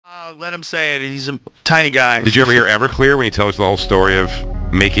No, let him say it. He's a tiny guy. Did you ever hear Everclear when he tells the whole story of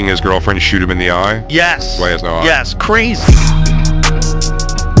making his girlfriend shoot him in the eye? Yes. Why he has no eye? Yes, crazy.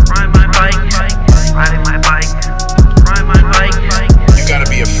 Ride my bike, riding my bike, ride my bike. You gotta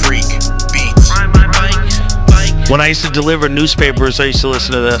be a freak. Beats. Ride my bike. When I used to deliver newspapers, I used to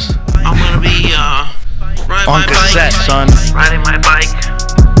listen to this. I'm gonna be ride On my cassette, bike, son. riding my bike,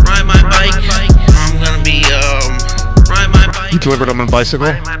 ride my bike. I'm gonna be ride my bike. You delivered him on a bicycle?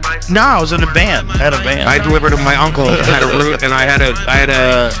 Riding my bike. No, I was in a band. I had a band. I delivered him. My uncle had a route, and I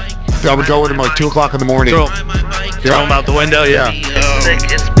would go with him like 2 o'clock in the morning. Throw him out the window, yeah. It's sick,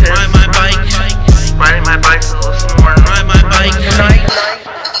 it's piss. Ride my bike, riding my bike a little more. Ride my bike tonight.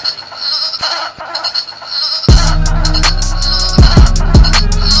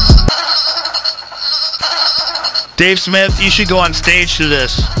 Dave Smith, you should go on stage to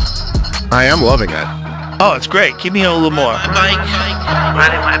this. I am loving it. Oh, it's great. Keep me a little more. My bike,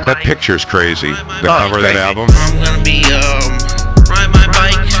 riding my That bike. picture's crazy. The Oh, cover of that crazy. album. I'm gonna be ride my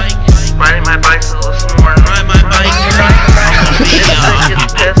bike, riding my bike a little more. Ride my bike tonight. It's sick,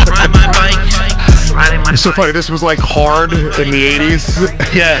 it's piss. Ride my bike, riding my It's so bike. funny. This was like hard in the 80s.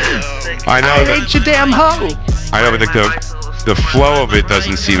 Yeah. I know that. Ain't you damn hoe. I know, but the flow of it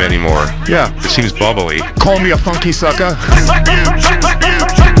doesn't seem anymore. Yeah. It seems bubbly. Call me a funky sucker.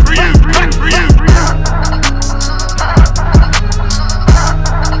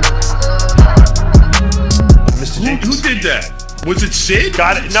 Who did that? Was it Sid?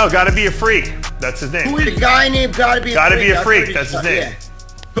 Gotta be a freak. That's his name. The guy named Gotta Be a Gotta Freak. be a That's freak. what he That's his said, name.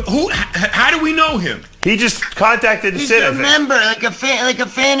 yeah. Who? How do we know him? He just contacted He's Sid, I a think. member, like a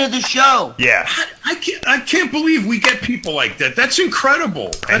fan of the show. Yeah. I can't believe we get people like that. That's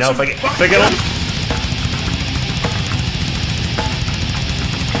incredible. I know. If I get